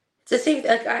it's the same.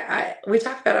 Like we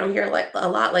talk about it on here like a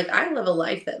lot. Like I live a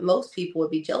life that most people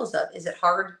would be jealous of. Is it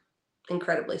hard?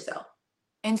 Incredibly so.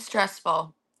 And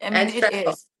stressful. I mean, And it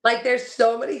stressful. is. Like there's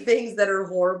so many things that are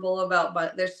horrible about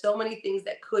my there's so many things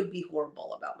that could be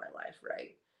horrible about my life,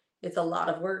 right? It's a lot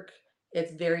of work.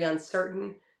 It's very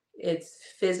uncertain. It's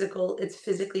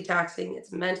physically taxing,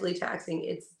 it's mentally taxing,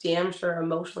 it's damn sure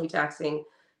emotionally taxing.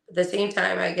 At the same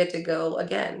time, I get to go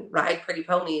again, ride pretty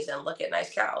ponies and look at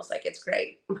nice cows. Like it's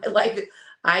great. My life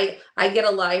I get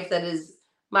a life that is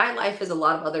my life is a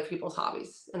lot of other people's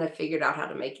hobbies, and I figured out how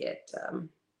to make it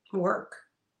work.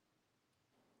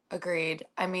 Agreed.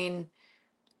 I mean,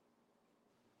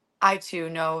 I too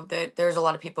know that there's a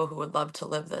lot of people who would love to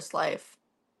live this life.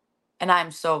 And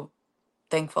I'm so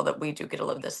thankful that we do get to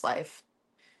live this life.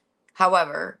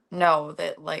 However, know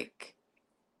that like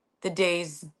the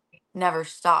days never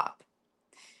stop.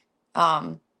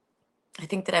 Um, I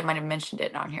think that I might have mentioned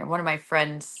it on here. One of my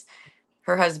friends,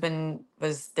 her husband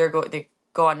was they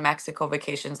go on Mexico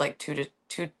vacations like two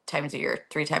times a year,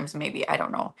 three times maybe, I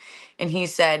don't know. And he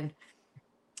said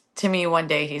to me one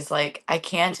day, he's like, I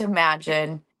can't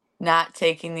imagine not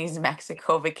taking these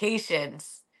Mexico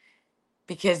vacations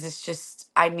because it's just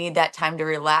I need that time to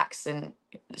relax and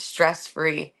stress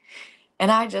free.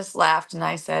 And I just laughed and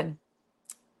I said,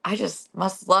 I just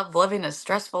must love living a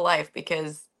stressful life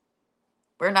because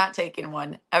we're not taking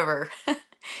one ever.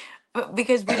 But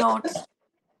because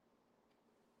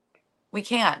we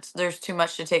can't. There's too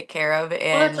much to take care of. Well,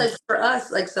 that's like And for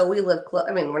us, like, so we live close.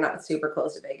 I mean, we're not super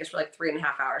close to Vegas. We're like 3.5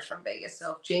 hours from Vegas.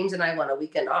 So if James and I want a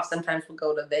weekend off, sometimes we'll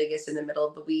go to Vegas in the middle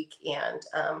of the week and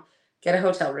get a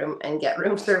hotel room and get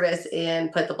room service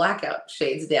and put the blackout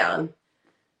shades down.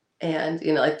 And,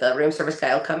 like the room service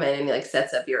guy will come in and he like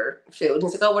sets up your food. And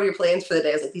he's like, "Oh, what are your plans for the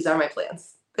day?" I was like, "These are my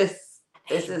plans. This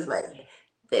hey,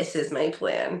 is my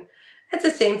plan." It's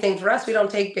the same thing for us. We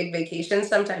don't take big vacations.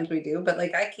 Sometimes we do, but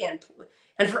like I can't.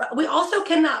 And we also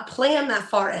cannot plan that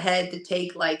far ahead to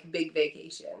take like big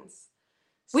vacations.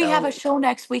 we have a So show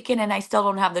next weekend and I still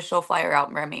don't have the show flyer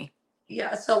out, Remy.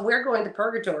 yeah, so we're going to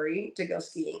Purgatory to go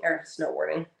skiing or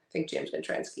snowboarding. I think Jim's gonna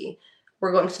try and ski.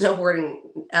 we're going snowboarding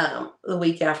the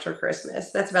week after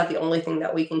Christmas. That's about the only thing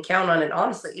that we can count on. And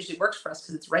honestly, it usually works for us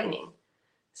because it's raining.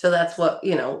 So that's what,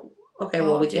 okay,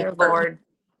 well, Oh we can dear start. Lord.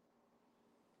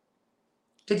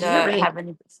 Did you get The rain?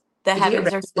 heavens the Did you get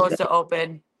heavens are rain supposed to today?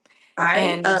 open. I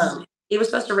And it was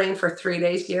supposed to rain for 3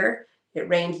 days here. It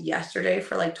rained yesterday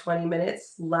for like 20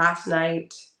 minutes. Last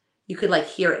night, you could like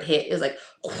hear it hit. It was like,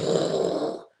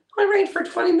 I rained for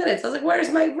 20 minutes. I was like, where's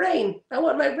my rain? I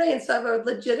want my rain. So I have a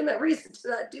legitimate reason to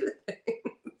not do things.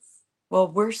 well,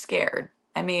 we're scared.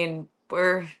 I mean,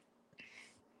 we're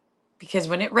because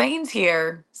when it rains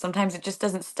here, sometimes it just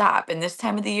doesn't stop. And this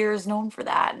time of the year is known for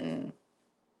that. And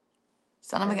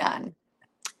son of a Yeah. gun.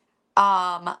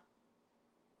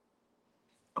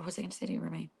 What was I gonna say to you,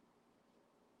 Remy?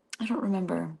 I don't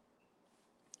remember.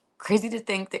 Crazy to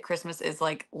think that Christmas is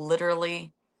like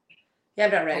literally Yeah,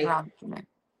 I'm not right ready. around the corner.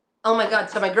 Oh my God.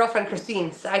 So my girlfriend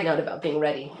Christine, side note about being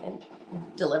ready and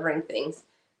delivering things.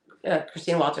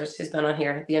 Christine Walters, who's been on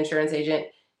here, the insurance agent,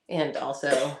 and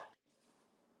also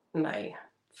my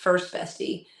first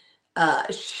bestie.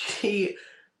 She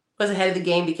was ahead of the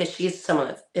game because she's someone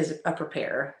that is a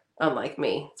preparer, unlike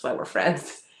me. That's why we're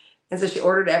friends. And so she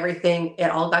ordered everything. It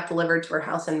all got delivered to her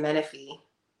house in Menifee,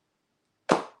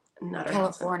 not her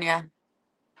house in, California.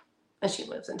 and she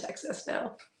lives in Texas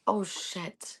now. Oh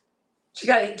shit. She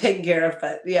got it taken care of,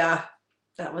 but yeah,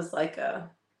 that was like a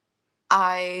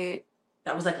I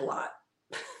that was like a lot.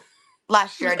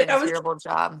 last She year was I like, did a I was terrible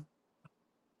job.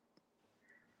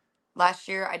 Last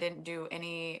year I didn't do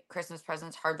any Christmas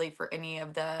presents hardly for any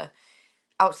of the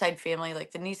outside family,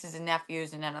 like the nieces and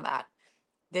nephews and none of that.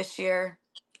 This year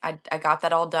I got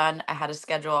that all done. I had a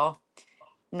schedule.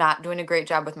 Not doing a great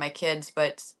job with my kids,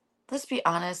 but let's be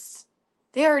honest,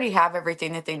 they already have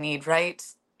everything that they need, right?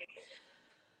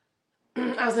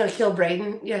 I was gonna kill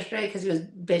Braden yesterday because he was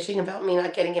bitching about me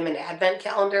not getting him an advent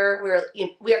calendar.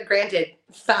 We are granted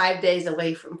 5 days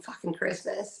away from fucking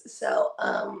Christmas, so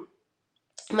I'm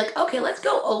like, okay, let's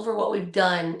go over what we've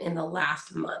done in the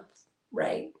last month,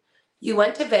 right? You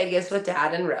went to Vegas with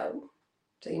Dad and rode,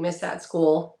 so you missed that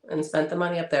school and spent the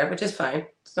money up there, which is fine.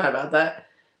 It's not about that.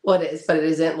 Well, it is, but it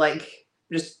isn't like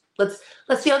just let's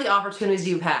see all the opportunities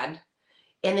you've had.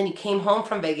 And then you came home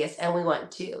from Vegas and we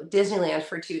went to Disneyland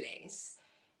for 2 days.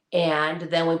 And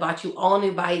then we bought you all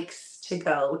new bikes to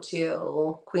go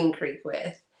to Queen Creek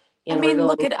with. I And we're mean,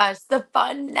 look going, at us. The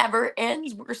fun never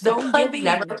ends. We're the so fun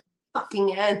never giving.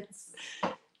 fucking ends.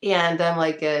 And I'm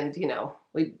like, and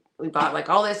we bought like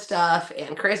all this stuff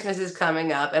and Christmas is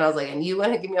coming up. And I was like, and you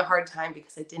want to give me a hard time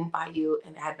because I didn't buy you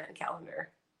an advent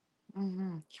calendar.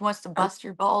 He wants to I'm, bust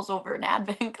your balls over an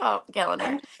advent calendar.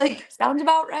 I'm just Sounds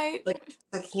about right. like,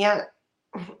 I can't,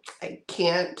 I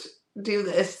can't do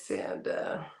this. And,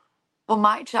 Well,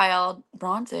 my child,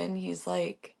 Bronson, he's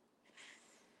like,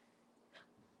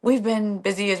 we've been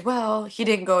busy as well. He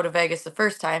didn't go to Vegas the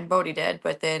first time, Bodie did,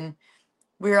 but then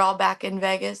we were all back in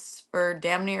Vegas for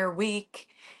damn near a week.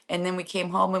 And then we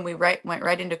came home and went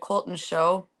right into Colton's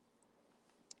show.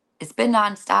 It's been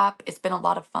nonstop. It's been a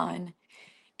lot of fun.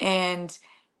 And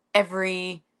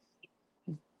every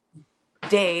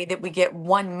day that we get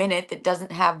 1 minute that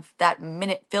doesn't have that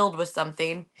minute filled with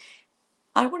something,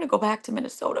 I want to go back to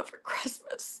Minnesota for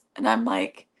Christmas. And I'm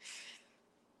like,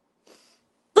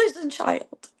 listen,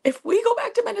 child, if we go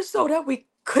back to Minnesota, we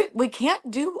can't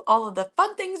do all of the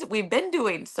fun things that we've been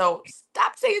doing. So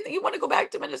stop saying that you want to go back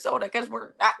to Minnesota because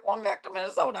we're not going back to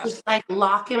Minnesota. just like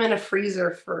lock him in a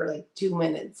freezer for like 2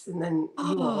 minutes and then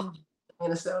he won't leave Oh,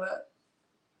 Minnesota.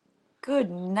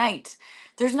 good night.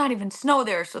 There's not even snow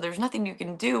there, so there's nothing you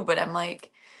can do. But I'm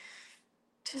like,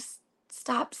 just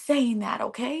stop saying that,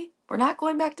 okay? We're not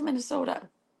going back to Minnesota.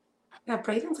 Yeah,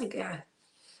 Braden's like, yeah.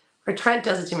 Or Trent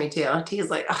does it to me too. He's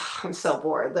like, oh, I'm so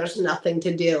bored. There's nothing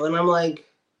to do. And I'm like,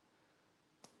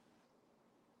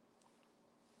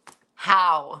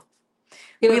 How?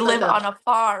 We it's like live the, on a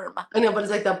farm. I know, but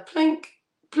it's like the plink,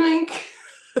 plink.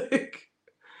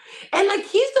 And like,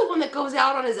 he's the one that goes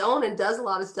out on his own and does a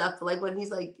lot of stuff. But like, when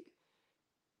he's like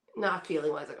not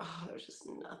feeling well, he's like, oh, there's just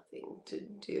nothing to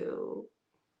do.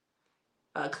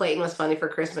 Clayton was funny for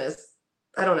Christmas.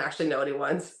 I don't actually know what he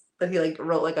wants, but he like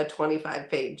wrote like a 25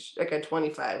 page, like a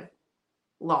 25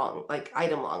 long, like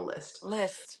item long list.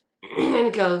 List. And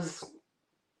he goes,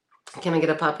 can I get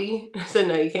a puppy? I said,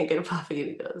 no, you can't get a puppy. And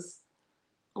he goes,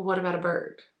 well, what about a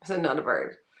bird? I said, not a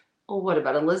bird. Well, what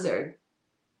about a lizard?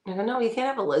 I go, no, you can't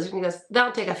have a lizard. And he goes, no,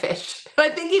 I'll take a fish. I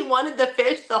think he wanted the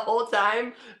fish the whole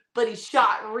time, but he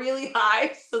shot really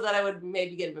high so that I would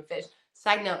maybe get him a fish.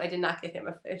 Side note, I did not get him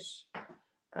a fish.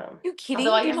 You Although kidding?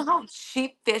 I Do you know am, how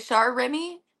cheap fish are,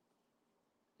 Remy?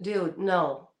 dude,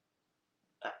 no.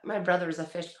 My brother's a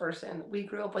fish person. We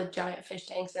grew up with giant fish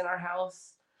tanks in our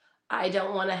house. I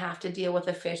don't want to have to deal with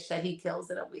a fish that he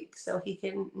kills in a week, so he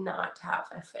can not have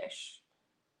a fish.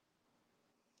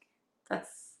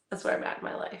 That's where I'm at in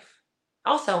my life.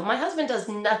 Also, my husband does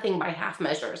nothing by half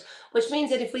measures, which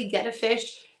means that if we get a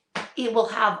fish, it will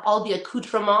have all the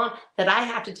accoutrement that I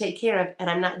have to take care of, and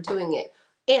I'm not doing it.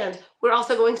 And we're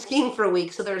also going skiing for a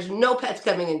week, so there's no pets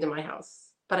coming into my house.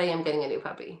 But I am getting a new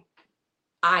puppy.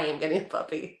 I am getting a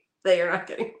puppy. They are not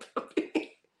getting a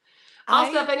puppy.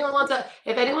 Also, I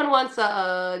if anyone wants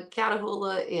a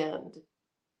Catahoula and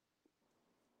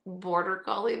border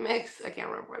collie mix, I can't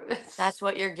remember what it is. That's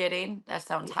what you're getting? That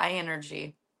sounds Yeah. high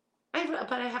energy.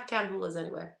 But I have Catahoulas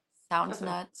anyway. Sounds That's what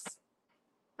nuts.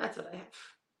 that's what I have.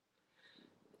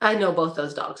 I know both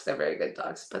those dogs. They're very good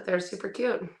dogs, but they're super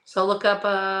cute. So look up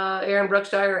Aaron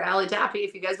Brookshire or Allie Tappy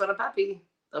if you guys want a puppy.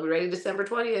 They'll be ready December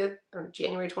 20th or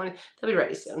January 20th. They'll be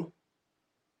ready soon.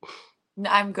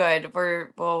 I'm good.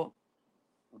 Well,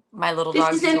 my little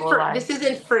dog's still alive. This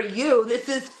isn't for you. This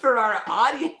is for our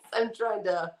audience. I'm trying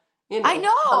to, I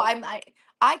know. help.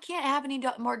 I can't have any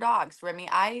more dogs, Remy.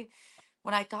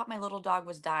 When I thought my little dog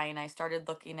was dying, I started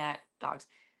looking at dogs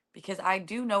because I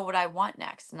do know what I want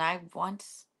next, and I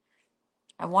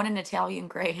want an Italian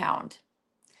Greyhound,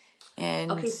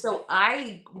 and Okay, so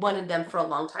I wanted them for a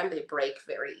long time. They break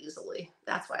very easily.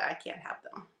 That's why I can't have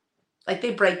them. Like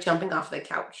they break jumping off the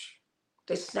couch.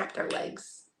 They snap their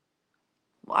legs.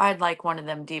 I'd like one of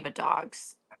them diva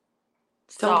dogs.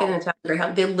 Don't get an So, Italian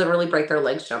Greyhound. They literally break their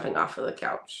legs jumping off of the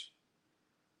couch.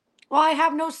 well, I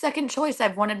have no second choice.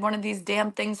 I've wanted one of these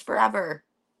damn things forever.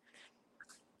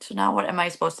 So now what am I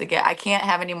supposed to get? I can't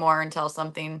have any more until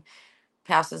something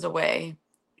passes away.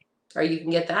 Or you can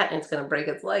get that and it's gonna break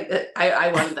its leg.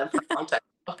 I wanted them for a long time.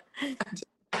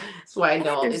 That's why I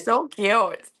know all They're these. so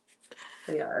cute.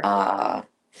 They are. Uh,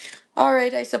 all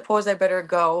right, I suppose I better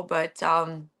go, but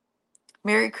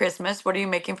Merry Christmas. What are you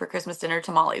making for Christmas dinner?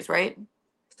 Tamales, right?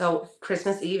 So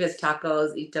Christmas Eve is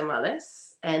tacos y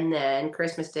tamales, and then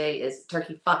Christmas Day is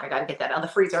turkey. Fuck, I gotta get that out of the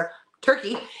freezer.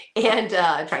 Turkey and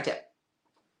tri-tip.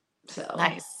 So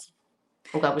Nice.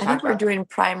 I'm glad we I think talked we're about that. doing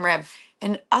prime rib.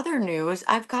 In other news,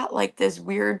 I've got like this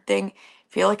weird thing.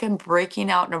 Feel like I'm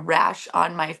breaking out in a rash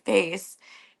on my face.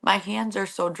 My hands are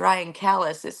so dry and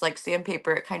callous. It's like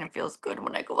sandpaper. It kind of feels good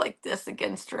when I go like this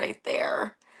against right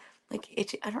there. Like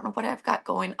itchy. I don't know what I've got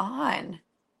going on.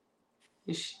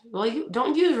 Well, you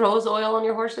don't use rose oil on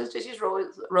your horses. Just use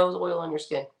rose oil on your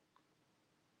skin.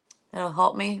 It'll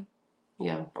help me.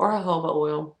 Yeah, or jojoba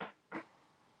oil.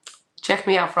 Check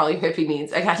me out for all your hippie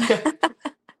needs. I got you.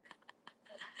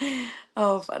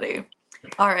 Oh, funny.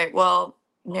 All right. Well,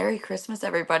 Merry Christmas,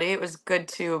 everybody. It was good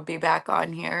to be back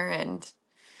on here and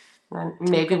And do a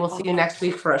maybe good we'll see you podcast. next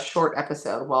week for a short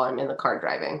episode while I'm in the car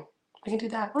driving. We can do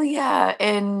that. Well, yeah,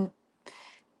 and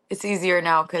it's easier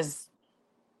now because,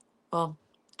 well,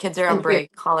 kids are on In theory,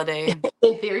 break, holiday.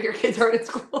 your kids aren't in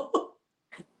school.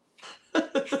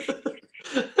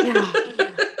 Yeah.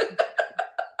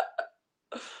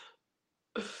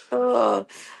 Uh,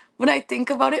 when I think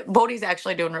about it, Bodhi's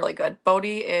actually doing really good.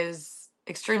 Bodhi is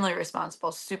extremely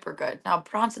responsible, super good. Now,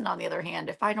 Bronson, on the other hand,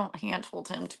 if I don't handhold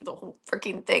him to the whole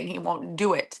freaking thing, he won't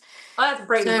do it. Oh, that's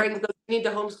Brayden. So, Brayden goes, you need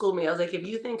to homeschool me. I was like, if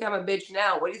you think I'm a bitch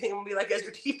now, what do you think I'm gonna be like as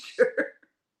your teacher?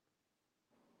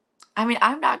 I mean,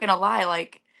 I'm not gonna lie,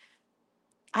 like,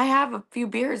 I have a few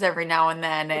beers every now and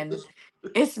then, and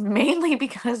it's mainly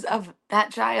because of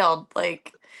that child.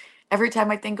 Like, every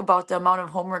time I think about the amount of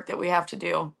homework that we have to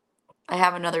do, I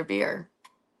have another beer.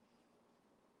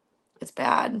 It's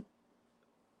bad.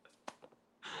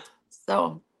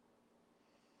 So,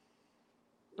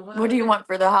 what do you Well, want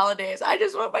for the holidays? I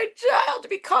just want my child to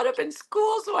be caught up in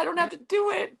school so I don't have to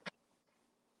do it.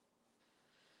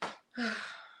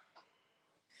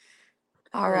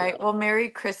 All I right. know. Well, Merry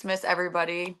Christmas,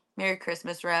 everybody. Merry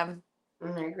Christmas, Rem.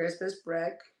 Merry Christmas,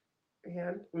 Breck.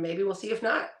 And maybe we'll see. If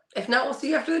not, we'll see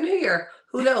you after the new year.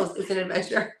 Who knows? It's an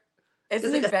adventure. It's It's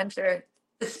an like adventure.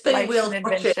 a spinning Life's wheel an of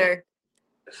fortune. adventure.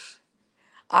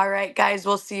 All right, guys.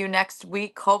 We'll see you next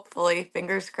week, hopefully.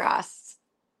 Fingers crossed.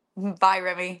 Bye,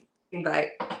 Remy.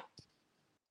 Bye.